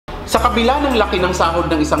Sa kabila ng laki ng sahod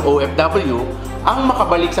ng isang OFW, ang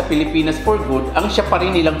makabalik sa Pilipinas for good ang siya pa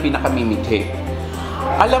rin nilang pinakamimithi.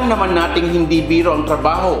 Alam naman nating hindi biro ang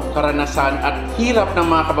trabaho, karanasan at hirap ng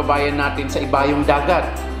mga kababayan natin sa ibayong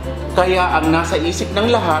dagat. Kaya ang nasa isip ng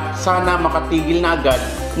lahat, sana makatigil na agad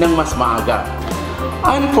ng mas maaga.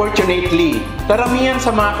 Unfortunately, karamihan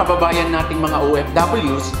sa mga kababayan nating mga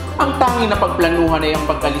OFWs, ang tanging napagplanuhan ay ang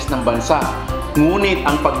pag-alis ng bansa. Ngunit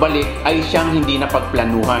ang pagbalik ay siyang hindi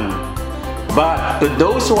napagplanuhan. But to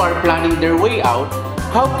those who are planning their way out,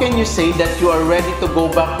 how can you say that you are ready to go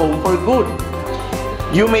back home for good?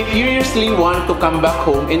 You may furiously want to come back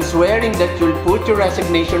home and swearing that you'll put your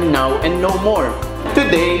resignation now and no more.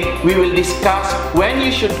 Today, we will discuss when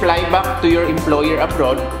you should fly back to your employer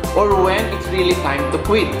abroad or when it's really time to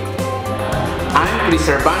quit. I'm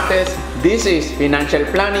Cervantes. This is Financial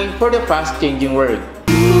Planning for the Fast-Changing World.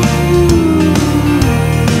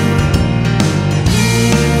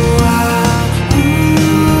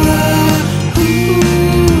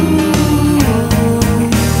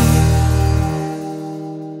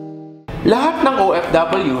 Lahat ng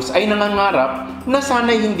OFWs ay nangangarap na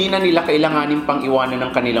sana'y hindi na nila kailanganin pang iwanan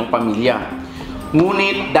ng kanilang pamilya.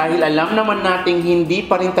 Ngunit dahil alam naman nating hindi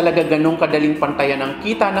pa rin talaga ganong kadaling pantayan ang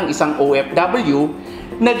kita ng isang OFW,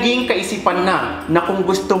 naging kaisipan na kung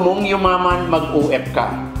gusto mong yumaman, mag-OF ka.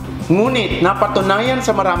 Ngunit napatunayan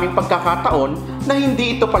sa maraming pagkakataon na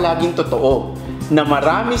hindi ito palaging totoo, na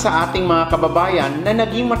marami sa ating mga kababayan na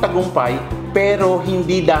naging matagumpay pero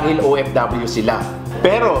hindi dahil OFW sila.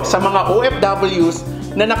 Pero sa mga OFWs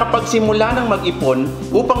na nakapagsimula ng mag-ipon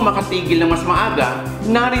upang makatigil ng mas maaga,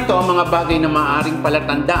 narito ang mga bagay na maaaring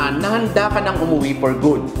palatandaan na handa ka nang umuwi for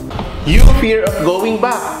good. You fear of going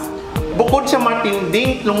back. Bukod sa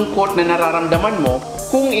matinding lungkot na nararamdaman mo,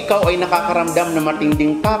 kung ikaw ay nakakaramdam ng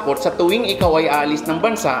matinding takot sa tuwing ikaw ay aalis ng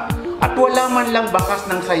bansa at wala man lang bakas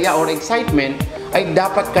ng saya or excitement, ay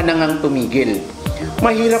dapat ka na ngang tumigil.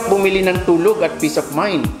 Mahirap bumili ng tulog at peace of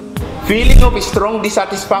mind. Feeling of strong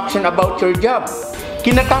dissatisfaction about your job.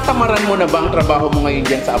 Kinatatamaran mo na ba ang trabaho mo ngayon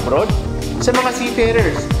dyan sa abroad? Sa mga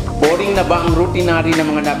seafarers, boring na ba ang routinary na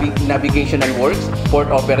mga navigational works, port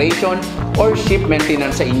operation, or ship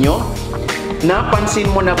maintenance sa inyo? Napansin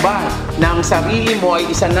mo na ba na ang sarili mo ay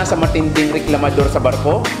isa na sa matinding reklamador sa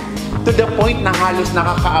barko? To the point na halos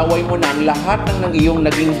nakakaaway mo na ang lahat ng iyong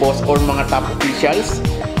naging boss or mga top officials?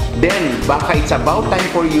 Then, baka it's about time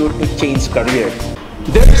for you to change career.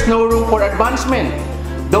 There is no room for advancement.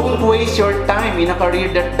 Don't waste your time in a career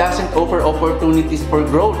that doesn't offer opportunities for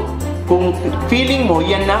growth. Kung feeling mo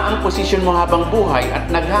yan na ang posisyon mo habang buhay at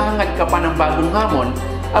naghahangad ka pa ng bagong hamon,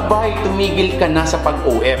 abay, tumigil ka na sa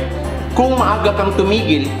pag-OF. Kung maaga kang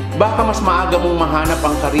tumigil, baka mas maaga mong mahanap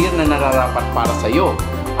ang career na nararapat para sa'yo.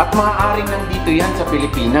 At maaaring nandito yan sa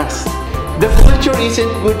Pilipinas. The culture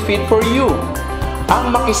isn't good fit for you.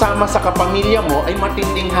 Ang makisama sa kapamilya mo ay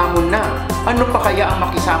matinding hamon na. Ano pa kaya ang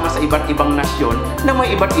makisama sa iba't ibang nasyon na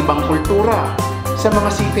may iba't ibang kultura? Sa mga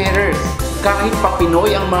seafarers, kahit pa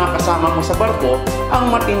Pinoy ang mga kasama mo sa barko, ang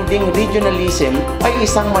matinding regionalism ay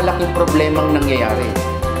isang malaking problemang nangyayari.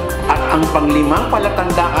 At ang panglimang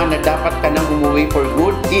palatandaan na dapat ka nang umuwi for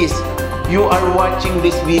good is, you are watching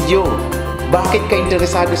this video. Bakit ka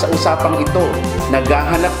interesado sa usapang ito?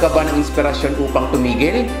 Naghahanap ka ba ng inspirasyon upang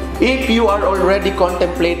tumigil? If you are already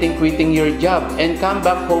contemplating quitting your job and come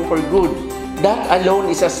back home for good, that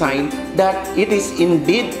alone is a sign that it is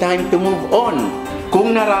indeed time to move on.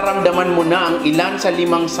 Kung nararamdaman mo na ang ilan sa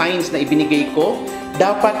 5 signs na ibinigay ko,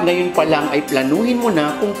 dapat ngayon pa lang ay planuhin mo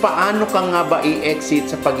na kung paano ka nga ba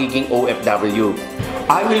i-exit sa pagiging OFW.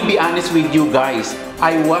 I will be honest with you guys,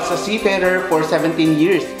 I was a seafarer for 17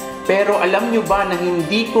 years. Pero alam nyo ba na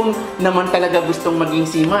hindi ko naman talaga gustong maging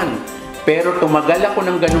seaman? Pero tumagal ako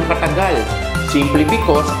ng ganong katagal. Simply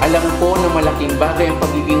because alam ko na malaking bagay ang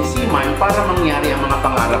pagiging seaman para mangyari ang mga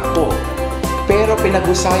pangarap ko. Pero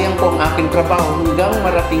pinag-usayan ko ang aking trabaho hanggang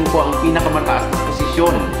marating ko ang pinakamataas na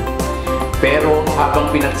posisyon. Pero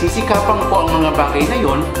habang pinagsisikapan ko ang mga bagay na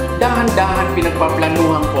yon, dahan-dahan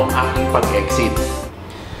pinagpaplanuhan ko ang aking pag-exit.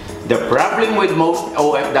 The problem with most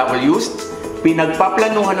OFWs,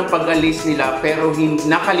 pinagpaplanuhan ang pag-alis nila pero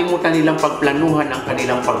nakalimutan nilang pagplanuhan ang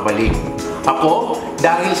kanilang pagbalik. Ako,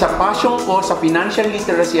 dahil sa passion ko sa financial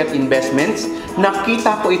literacy at investments,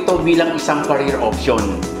 nakita ko ito bilang isang career option,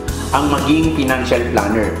 ang maging financial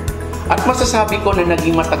planner. At masasabi ko na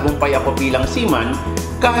naging matagumpay ako bilang seaman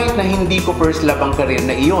kahit na hindi ko first love ang career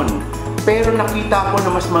na iyon. Pero nakita ko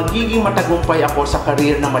na mas magiging matagumpay ako sa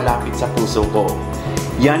career na malapit sa puso ko.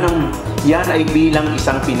 Yan ay bilang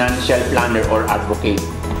isang financial planner or advocate.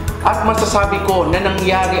 At masasabi ko na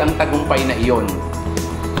nangyari ang tagumpay na iyon.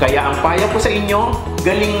 Kaya ang payo ko sa inyo,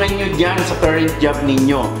 galingan nyo dyan sa current job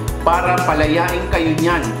ninyo para palayain kayo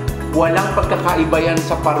niyan. Walang pagkakaiba yan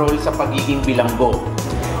sa parol sa pagiging bilanggo.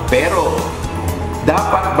 Pero,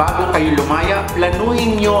 dapat bago kayo lumaya,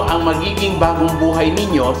 planuhin nyo ang magiging bagong buhay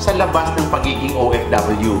ninyo sa labas ng pagiging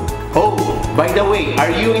OFW. Oh, by the way,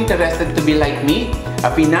 are you interested to be like me? A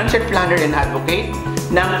financial planner and advocate?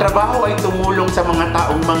 Na ang trabaho ay tumulong sa mga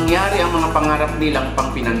taong mangyari ang mga pangarap nilang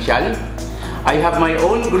pang-pinansyal? I have my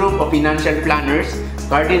own group of financial planners,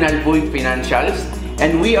 Cardinal Buoy Financials,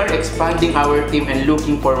 and we are expanding our team and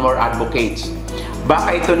looking for more advocates.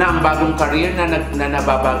 Baka ito na ang bagong career na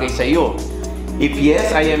nababagay sa iyo. If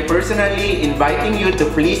yes, I am personally inviting you to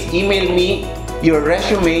please email me your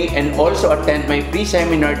resume and also attend my free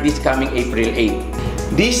seminar this coming April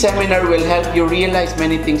 8. This seminar will help you realize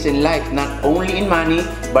many things in life, not only in money,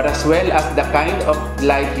 but as well as the kind of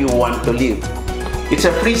life you want to live. It's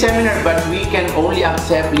a free seminar, but we can only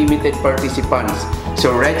accept limited participants.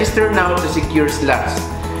 So register now to secure slots.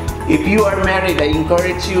 If you are married, I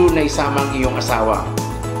encourage you na isama ang iyong asawa.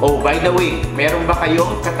 Oh, by the way, meron ba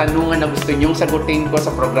kayong katanungan na gusto nyong sagutin ko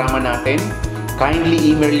sa programa natin?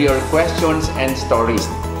 Kindly email your questions and stories.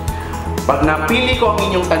 Pag napili ko ang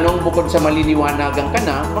inyong tanong bukod sa maliliwanagan ka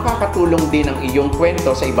na, makakatulong din ang iyong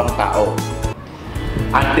kwento sa ibang tao.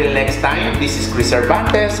 Until next time, this is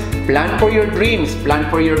Cervantes. Plan for your dreams, plan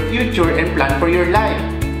for your future, and plan for your life.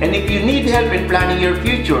 And if you need help in planning your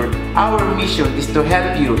future, our mission is to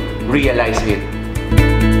help you realize it.